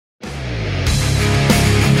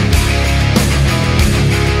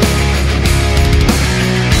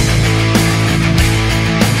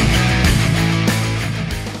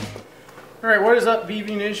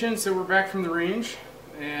BB Nation? So we're back from the range,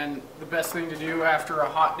 and the best thing to do after a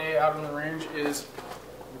hot day out on the range is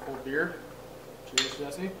a cold beer. Cheers,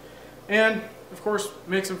 Jesse. And, of course,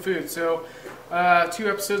 make some food. So 2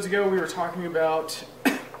 episodes ago we were talking about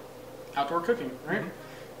outdoor cooking, right?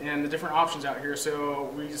 Mm-hmm. And the different options out here.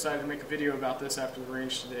 So we decided to make a video about this after the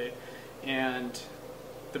range today. And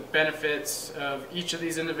the benefits of each of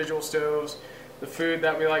these individual stoves, the food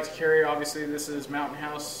that we like to carry. Obviously, this is Mountain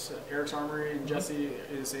House, Eric's Armory, and Jesse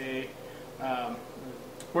is a...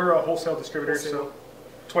 we're a wholesale distributor, so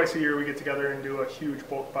twice a year we get together and do a huge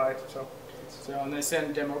bulk buy. So and they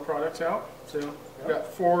send demo products out. So we've got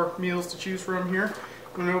 4 meals to choose from here.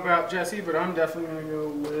 I don't know about Jesse, but I'm definitely going to go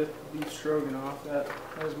with beef stroganoff. That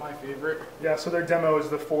is my favorite. Yeah, so their demo is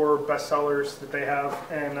the 4 best sellers that they have,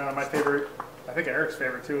 and my favorite, I think Eric's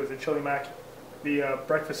favorite too, is the Chili Mac. The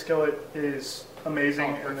breakfast skillet is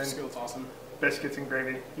amazing, and then skillet's awesome. Biscuits and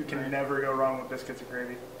gravy. You can never go wrong with biscuits and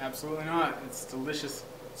gravy. Absolutely not. It's delicious.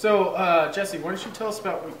 So, Jesse, why don't you tell us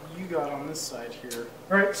about what you got on this side here?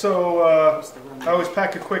 All right, so I always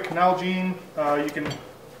pack a quick Nalgene. You can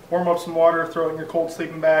warm up some water, throw it in your cold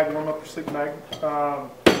sleeping bag, warm up your sleeping bag.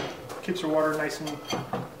 Keeps your water nice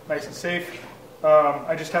and safe.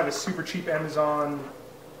 I just have a super cheap Amazon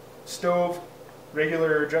stove,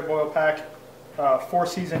 regular Jetboil pack,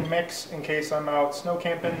 4-season mix in case I'm out snow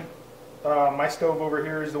camping. My stove over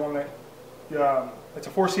here is the one that, it's a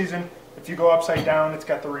 4-season. If you go upside down, it's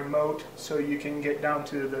got the remote, so you can get down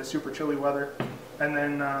to the super chilly weather. And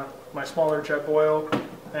then my smaller Jetboil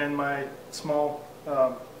and my small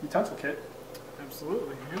utensil kit.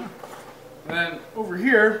 Absolutely, yeah. And then over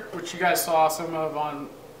here, which you guys saw some of on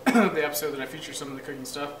the episode that I featured some of the cooking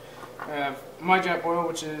stuff, I have my Jetboil,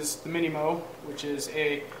 which is the Mini Mo, which is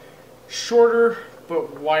a shorter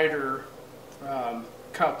but wider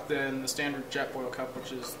cup than the standard Jetboil cup,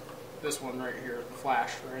 which is this one right here, the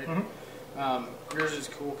Flash, right? Mm-hmm. Yours is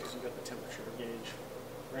cool because you got the temperature gauge,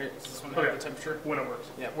 right? Does this one have the temperature? When it works.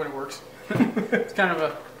 Yeah, when it works. It's kind of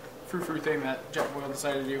a frou-frou thing that Jetboil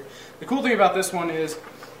decided to do. The cool thing about this one is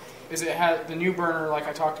it has the new burner, like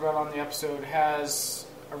I talked about on the episode, has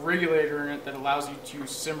a regulator in it that allows you to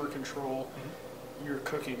simmer control your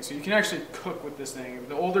cooking. So you can actually cook with this thing.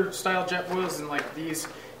 The older style Jetboils and like these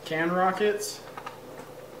can rockets,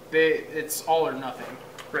 it's all or nothing.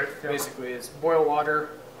 Right. Basically, it's boil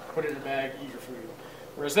water, put it in a bag, eat your food.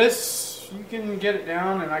 Whereas this, you can get it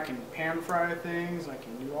down, and I can pan fry things. I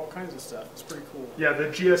can do all kinds of stuff. It's pretty cool. Yeah, the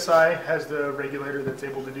GSI has the regulator that's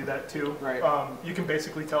able to do that too. Right. You can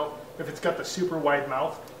basically tell if it's got the super wide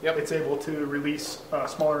mouth. Yep. It's able to release a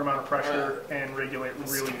smaller amount of pressure and regulate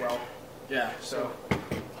really well. Yeah. So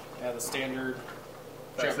yeah, the standard.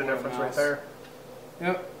 That's the difference right there.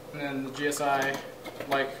 Yep. And then the GSI,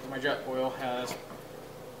 like my Jetboil, has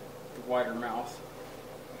the wider mouth.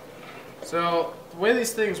 So the way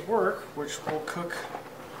these things work, which we'll cook,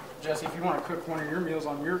 Jesse, if you want to cook one of your meals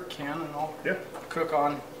on your can, and I'll cook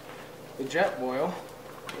on the Jetboil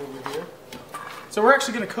over here. So we're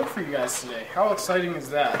actually going to cook for you guys today. How exciting is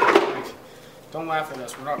that? Like, don't laugh at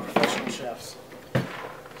us. We're not professional chefs. So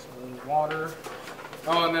then water.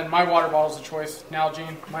 Oh, and then my water bottle's a choice.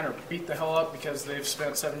 Nalgene. Mine are beat the hell up because they've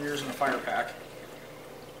spent 7 years in a fire pack.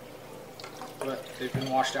 But they've been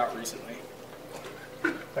washed out recently.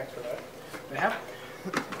 Thanks for that. They have.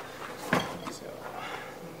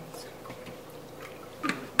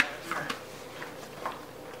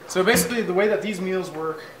 So basically the way that these meals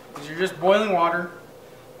work is you're just boiling water.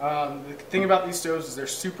 The thing about these stoves is they're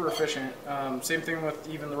super efficient. Same thing with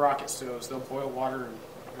even the rocket stoves. They'll boil water in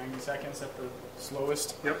 90 seconds at the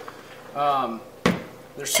slowest. Yep.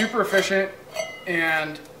 They're super efficient,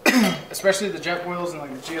 and especially the Jetboils and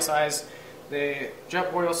like the GSIs,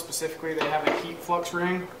 Jetboils specifically, they have a heat flux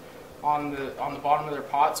ring on the bottom of their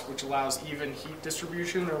pots, which allows even heat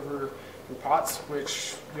distribution over your pots,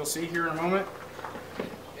 which you'll see here in a moment.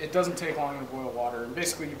 It doesn't take long to boil water. And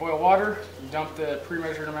basically, you boil water, you dump the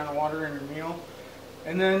pre-measured amount of water in your meal,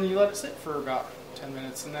 and then you let it sit for about 10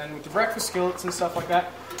 minutes. And then with the breakfast skillets and stuff like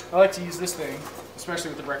that, I like to use this thing, especially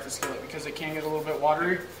with the breakfast skillet, because it can get a little bit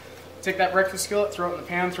watery. Take that breakfast skillet, throw it in the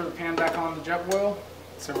pan, throw the pan back on the Jetboil,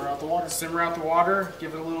 simmer out the water. Simmer out the water,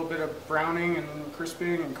 give it a little bit of browning and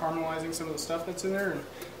crisping and caramelizing some of the stuff that's in there, and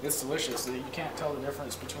it's delicious. You can't tell the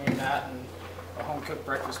difference between that and a home-cooked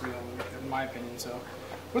breakfast meal, in my opinion. So,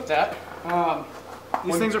 with that,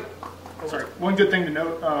 these things are... Sorry. One good thing to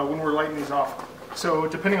note when we're lighting these off. So,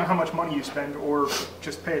 depending on how much money you spend, or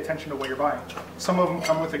just pay attention to what you're buying. Some of them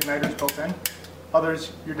come with igniters built in.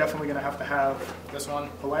 Others, you're definitely going to have this one,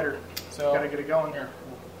 the lighter. So, got to get it going here.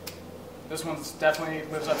 This one's definitely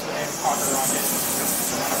lives up to the name, Pocket Rocket.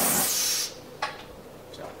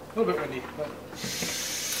 little bit windy, but.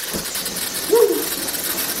 Woo!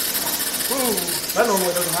 Woo! That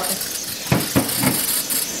normally doesn't happen.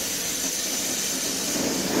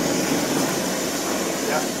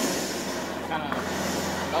 Yeah. Kind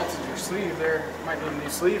of melted your sleeve there. Might need a new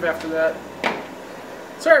sleeve after that.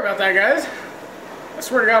 Sorry about that, guys. I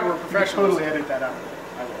swear to God, we're professionals. Totally edit that out.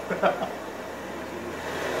 I will.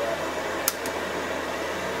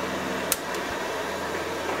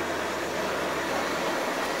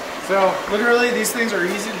 So, literally, these things are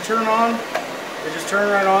easy to turn on. They just turn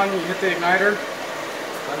right on, you hit the igniter,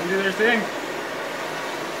 let them do their thing.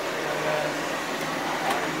 And then,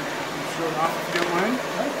 show it off if you don't mind.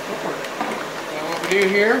 Go for it. And what we do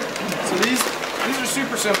here, so these are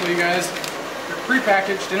super simple, you guys. They're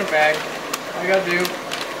pre-packaged in a bag. All you gotta do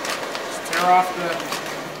is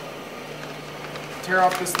tear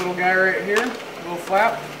off this little guy right here, little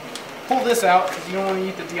flap. Pull this out because you don't want to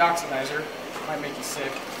eat the deoxidizer. It might make you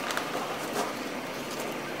sick.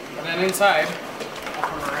 And then inside, I'll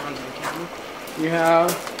turn around to the camera, you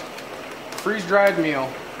have freeze-dried meal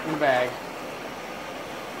in a bag.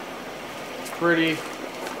 It's pretty.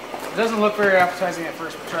 It doesn't look very appetizing at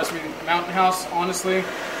first, but trust me, Mountain House, honestly,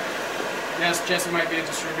 yes, Jesse might be a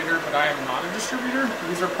distributor, but I am not a distributor.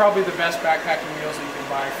 These are probably the best backpacking meals that you can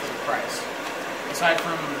buy for the price, aside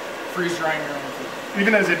from freeze-drying your own food.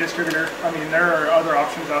 Even as a distributor, I mean, there are other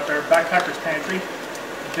options out there. Backpackers Pantry,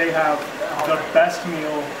 they have the best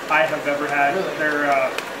meal I have ever had. Really? Their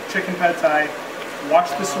chicken pad thai. Watch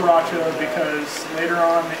the sriracha because later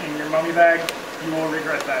on in your mummy bag, you will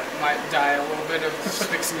regret that. Might die a little bit of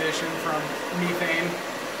asphyxiation from methane.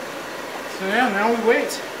 So yeah, now we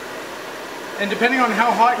wait. And depending on how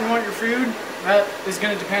hot you want your food, that is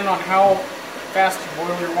going to depend on how fast you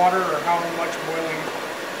boil your water or how much boiling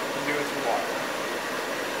you do with your water.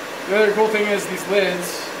 The other cool thing is these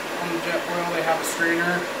lids on the Jetboil, they have a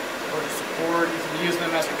strainer or just a cord. You can use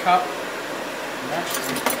them as a cup. And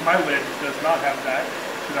actually, My lid does not have that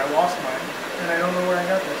because I lost mine and I don't know where I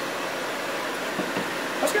got this.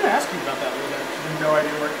 I was going to ask you about that lid actually. No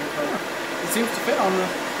idea where it came from. It seems to fit on the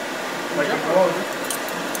Like a Jetboil. glove.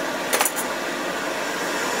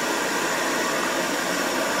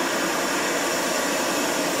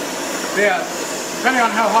 But yeah, depending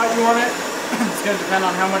on how hot you want it, it's going to depend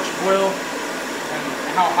on how much you boil and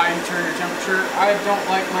how high you turn your temperature. I don't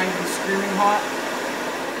like mine to be screaming hot,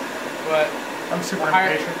 but I'm super The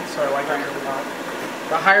higher- impatient, so I like it really hot.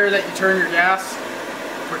 the higher that you turn your gas,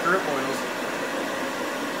 the quicker it boils.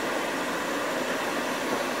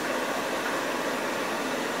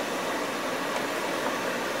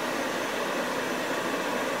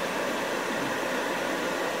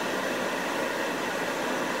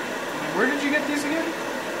 And where did you get these again?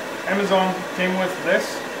 Amazon came with this,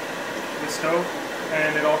 the stove,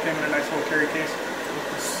 and it all came in a nice little carry case.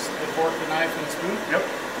 The fork, the knife, and the spoon. Yep.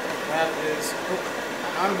 That is,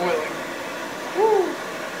 I'm boiling. Woo!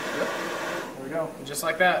 Yep. There we go. And just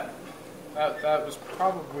like that. That was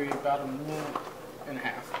probably about a minute and a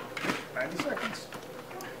half. 90 seconds.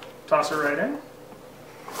 Toss it right in.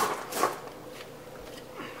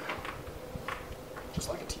 Just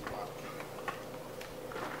like a teapot.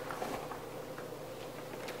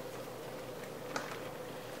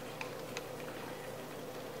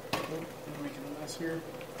 Oh, I'm making a mess here.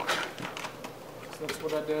 So that's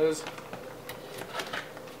what that does.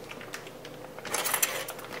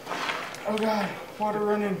 Oh god, water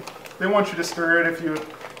running. They want you to stir it. If you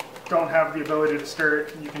don't have the ability to stir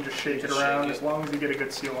it, you can just shake Just it around shake it. as long as you get a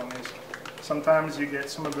good seal on these. Sometimes you get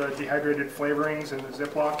some of the dehydrated flavorings in the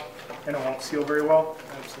Ziploc and it won't seal very well.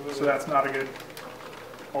 Absolutely. So that's not a good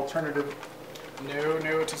alternative.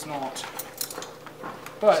 No, it is not.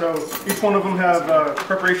 But So each one of them have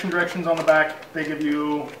preparation directions on the back. They give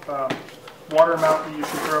you water amount that you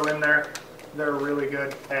should throw in there. They're really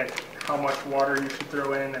good at how much water you should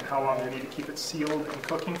throw in and how long you need to keep it sealed and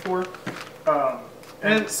cooking for.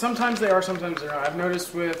 and sometimes they are, sometimes they're not. I've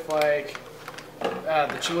noticed with like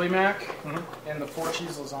the chili mac Mhm. and the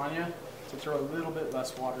 4-cheese lasagna to throw a little bit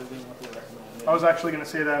less water than what they recommend. I was actually going to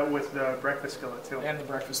say that with the breakfast skillet too. And the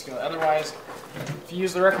breakfast skillet. Otherwise, if you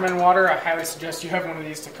use the recommended water, I highly suggest you have one of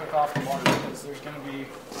these to cook off the water because there's going to be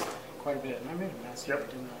quite a bit. And I made a mess here, Yep.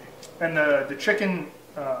 didn't And the chicken,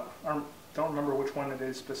 I don't remember which one it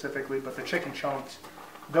is specifically, but the chicken chunks,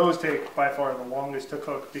 those take by far the longest to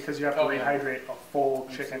cook because you have to Oh, yeah. rehydrate a full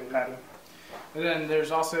chicken Absolutely. patty. I? And then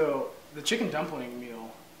there's also the chicken dumpling meal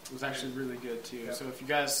was actually really good too. Yeah. So if you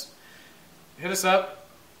guys hit us up,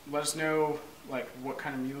 let us know like what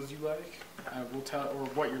kind of meals you like. We'll tell, or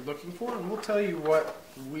what you're looking for, and we'll tell you what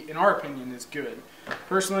we, in our opinion, is good.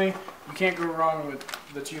 Personally, you can't go wrong with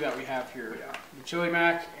the two that we have here. Yeah. The chili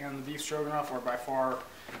mac and the beef stroganoff are by far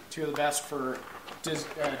two of the best for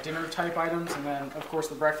dinner type items, and then of course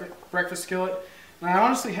the breakfast skillet. And I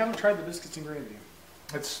honestly haven't tried the biscuits and gravy.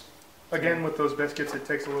 It's, again, with those biscuits, it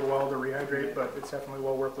takes a little while to rehydrate, but it's definitely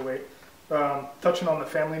well worth the wait. Touching on the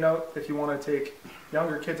family note, if you want to take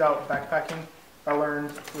younger kids out backpacking, I learned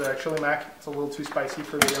the chili mac, it's a little too spicy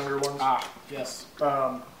for the younger ones. Ah, yes.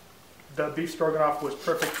 The beef stroganoff was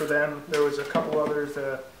perfect for them. There was a couple others.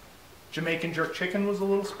 The Jamaican jerk chicken was a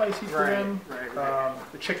little spicy for them. Right.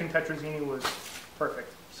 The chicken tetrazzini was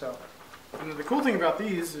perfect. So, and the cool thing about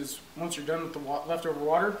these is once you're done with the leftover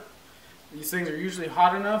water, these things are usually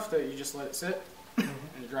hot enough that you just let it sit and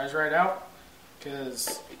it dries right out.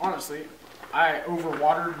 Because honestly, I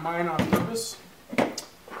overwatered mine on purpose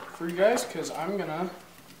for you guys because I'm gonna.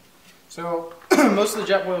 So most of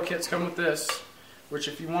the Jetboil kits come with this, which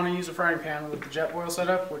if you want to use a frying pan with the Jetboil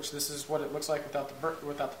setup, which this is what it looks like without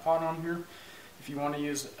the pot on here. If you want to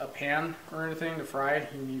use a pan or anything to fry,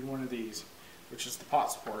 you need one of these, which is the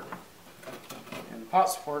pot support. And the pot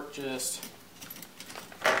support just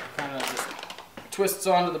kind of just twists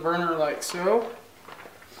onto the burner like so,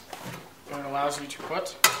 and it allows you to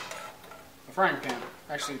put a frying pan,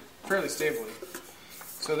 actually fairly stably.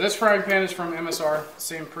 So this frying pan is from MSR,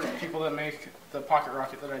 same people that make the Pocket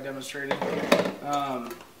Rocket that I demonstrated.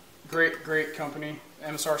 Great company.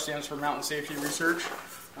 MSR stands for Mountain Safety Research.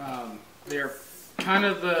 They're kind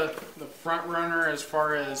of the front runner as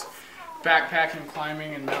far as backpacking,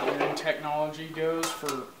 climbing, and mountaineering technology goes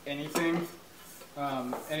for anything.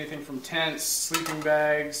 Anything from tents, sleeping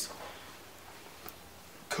bags,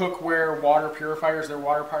 cookware, water purifiers. Their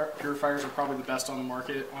water purifiers are probably the best on the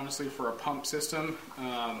market, honestly, for a pump system.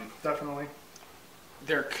 definitely.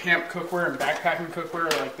 Their camp cookware and backpacking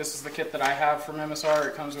cookware, like this is the kit that I have from MSR.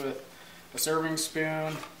 It comes with a serving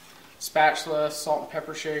spoon, spatula, salt and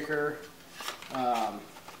pepper shaker,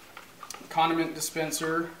 condiment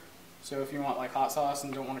dispenser. So if you want like hot sauce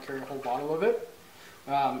and don't want to carry a whole bottle of it.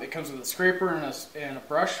 It comes with a scraper and a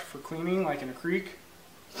brush for cleaning, like in a creek.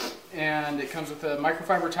 And it comes with a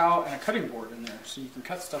microfiber towel and a cutting board in there, so you can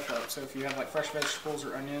cut stuff up. So if you have like fresh vegetables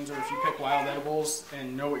or onions, or if you pick wild edibles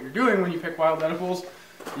and know what you're doing when you pick wild edibles,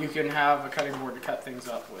 you can have a cutting board to cut things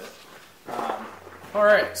up with. All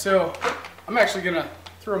right, so I'm actually gonna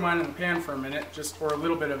throw mine in the pan for a minute, or a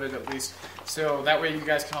little bit of it at least, so that way you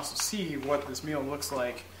guys can also see what this meal looks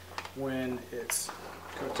like when it's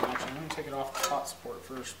cooked. And actually, I'm gonna take it off the pot support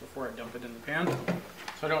first before I dump it in the pan,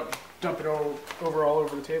 so I don't dump it all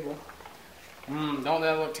over the table. Don't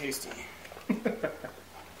that look tasty?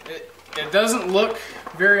 It doesn't look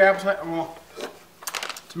very appetizing. Well,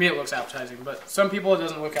 to me it looks appetizing, but some people it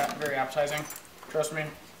doesn't look very appetizing. Trust me,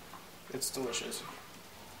 it's delicious.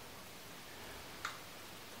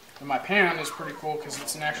 And my pan is pretty cool because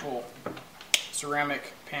it's an actual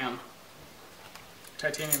ceramic pan,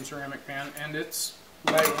 titanium ceramic pan, and it's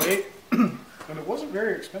lightweight, and it wasn't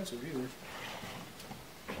very expensive either.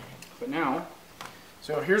 But now,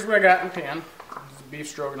 so here's what I got in the pan. This is the beef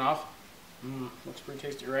stroganoff. Looks pretty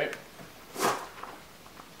tasty, right?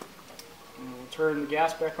 And we'll turn the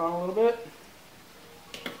gas back on a little bit.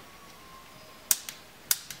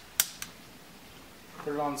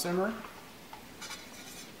 Put it on simmer.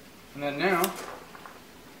 And then now,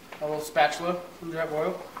 a little spatula from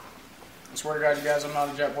Jetboil. I swear to God, you guys, I'm not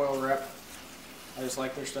a Jetboil rep. I just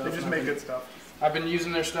like their stuff. They just make good stuff. I've been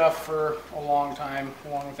using their stuff for a long time,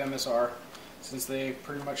 along with MSR, since they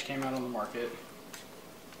pretty much came out on the market.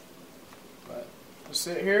 But we'll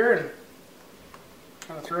sit here and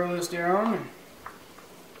kind of throw this down.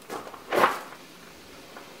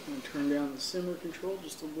 And turn down the simmer control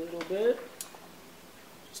just a little bit.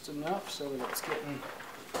 Just enough so that it's getting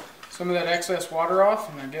some of that excess water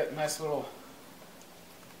off, and I get a nice little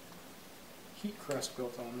heat crust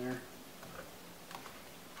built on there.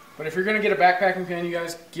 But if you're going to get a backpacking pan, you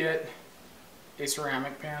guys get a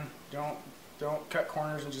ceramic pan. Don't cut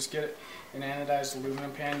corners and just get an anodized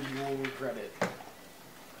aluminum pan. You will regret it.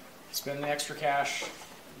 Spend the extra cash,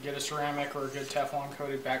 get a ceramic or a good Teflon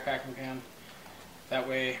coated backpacking pan. That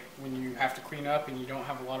way, when you have to clean up and you don't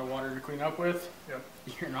have a lot of water to clean up with,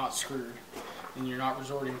 you're not screwed. And you're not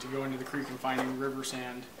resorting to going to the creek and finding river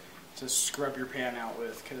sand to scrub your pan out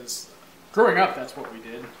with. Because growing up, that's what we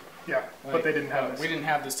did. Yeah, like, but they didn't have this. We didn't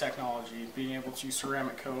have this technology, being able to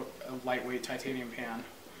ceramic coat a lightweight titanium pan.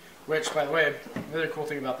 Which, by the way, the other cool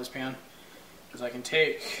thing about this pan is I can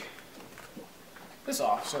take this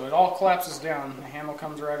off. So it all collapses down. The handle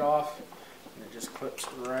comes right off. And it it just clips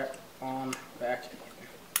right on back in.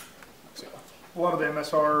 So, A lot of the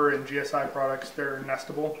MSR and GSI products, they're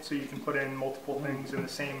nestable, so you can put in multiple things in the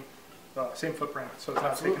same footprint, so it's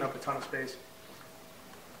not taking up a ton of space.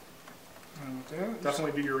 okay.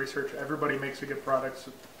 Definitely do your research. Everybody makes a good product.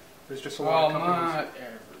 So there's just a Well, lot of companies. not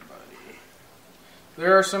everybody.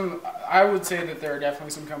 There are some. I would say that there are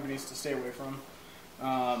definitely some companies to stay away from.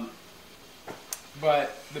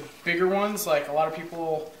 But the bigger ones, like a lot of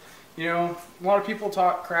people, a lot of people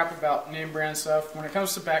talk crap about name brand stuff. When it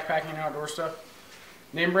comes to backpacking and outdoor stuff,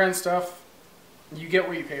 name brand stuff, you get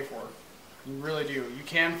what you pay for. You really do. You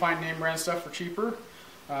can find name brand stuff for cheaper.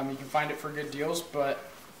 You can find it for good deals, but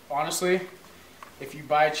honestly, if you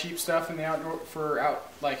buy cheap stuff in the outdoor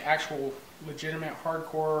like actual legitimate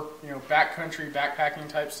hardcore, backcountry backpacking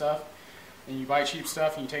type stuff, and you buy cheap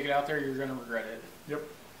stuff and you take it out there, you're going to regret it. Yep.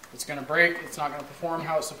 It's going to break. It's not going to perform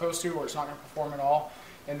how it's supposed to, or it's not going to perform at all.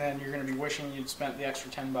 And then you're going to be wishing you'd spent the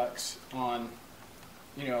extra $10 on,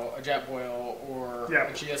 a Jetboil or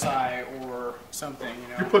a GSI or something.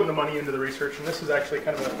 You're putting the money into the research, and this is actually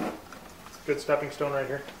kind of a good stepping stone right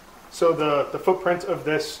here. So the footprint of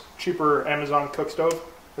this cheaper Amazon cook stove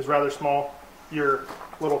is rather small. Your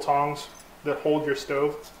little tongs that hold your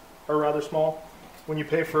stove are rather small. When you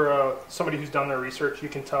pay for somebody who's done their research, you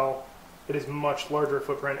can tell it is much larger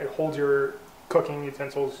footprint. It holds your cooking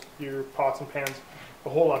utensils, your pots and pans a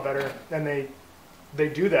whole lot better. And they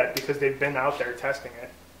do that because they've been out there testing it.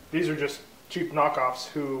 These are just cheap knockoffs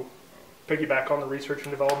who piggyback on the research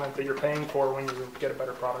and development that you're paying for when you get a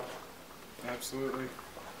better product. Absolutely.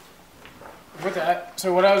 With that,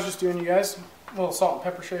 so what I was just doing, you guys, a little salt and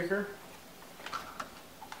pepper shaker.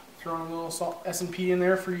 Throwing a little salt S&P in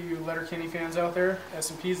there for you Letterkenny fans out there.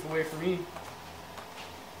 S&P is the way for me.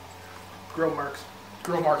 Grill marks.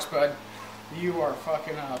 Grill marks, bud. You are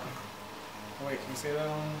fucking up. Oh, wait, can you say that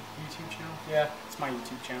on YouTube channel? Yeah, it's my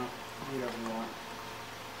YouTube channel. Do whatever you want.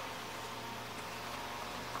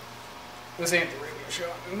 This ain't the radio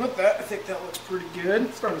show. And with that, I think that looks pretty good.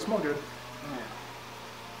 It's starting to smell good. Yeah.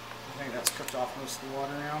 I think that's cooked off most of the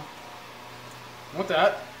water now. And with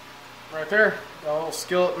that, right there, got a little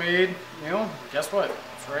skillet made. Guess what?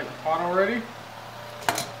 It's right in the pot already.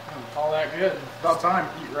 All that good. About time.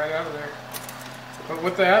 Eat right out of there. But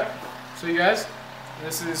with that, so you guys,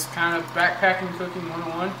 this is kind of backpacking cooking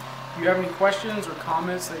 101. If you have any questions or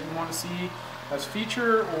comments that you want to see as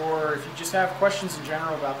feature, or if you just have questions in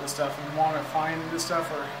general about this stuff and you want to find this stuff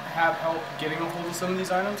or have help getting a hold of some of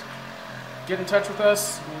these items, get in touch with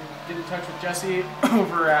us. You can get in touch with Jesse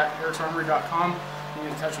over at ericsarmory.com. You can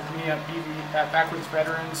get in touch with me at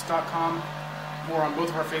backwoodsveterans.com, or on both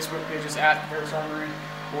of our Facebook pages at Eric's Armory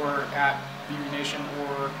or at BB Nation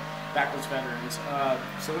or Backwoods Veterans.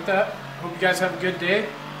 So with that, hope you guys have a good day.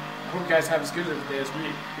 I hope you guys have as good of a day as we.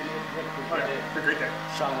 It's a great day.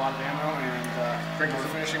 Shot a lot of ammo and we're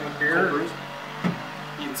finishing with beer,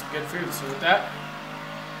 eating some good food. So with that,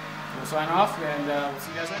 we'll sign off and we'll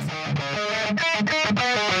see you guys next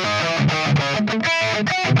time.